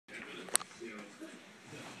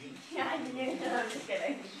just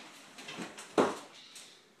kidding.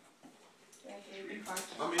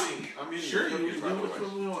 I'm eating. Sure,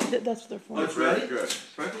 That's their phone. Oh, it's ready? Good.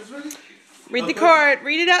 Breakfast ready? Read the card.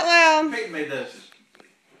 Read it out loud. Peyton made this.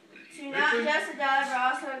 To not just a daughter, but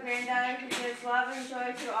also a granddaughter who gives love and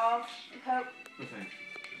joy to all and hope. Okay.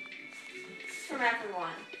 From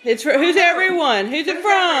everyone. It's for who's everyone? Who's it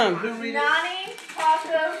from? Nani,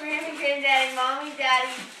 Paco, Grammy, Granddaddy, Mommy,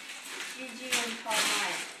 Daddy, Gigi, and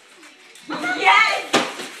Carmine. Yes!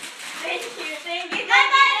 Thank you, thank you,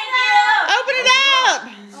 thank you! Open it up!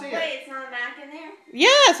 Oh wait, it's not back in there?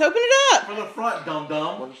 Yes, open it up. From the front,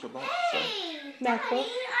 dum-dum. What is the box? Hey! Daddy, I got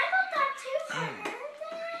that too for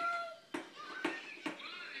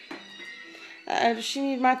her. Does she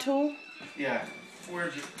need my tool? Yeah.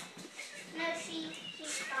 Where'd you? No,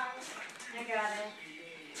 she's got it. I got it.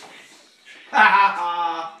 Ha ha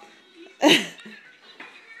ha!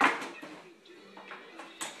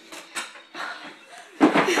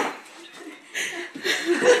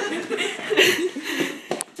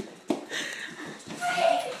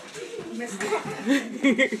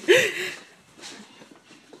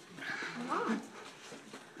 Come on.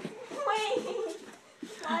 Wait.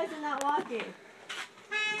 Why is it not walking?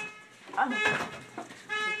 Oh,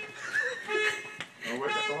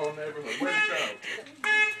 wake up the whole neighborhood. Where'd it go?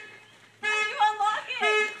 How do you unlock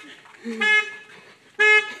it?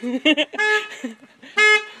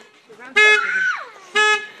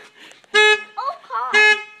 Oh, God.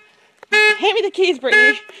 Hand me the keys, Brittany. I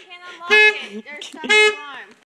can't unlock it. There's stuff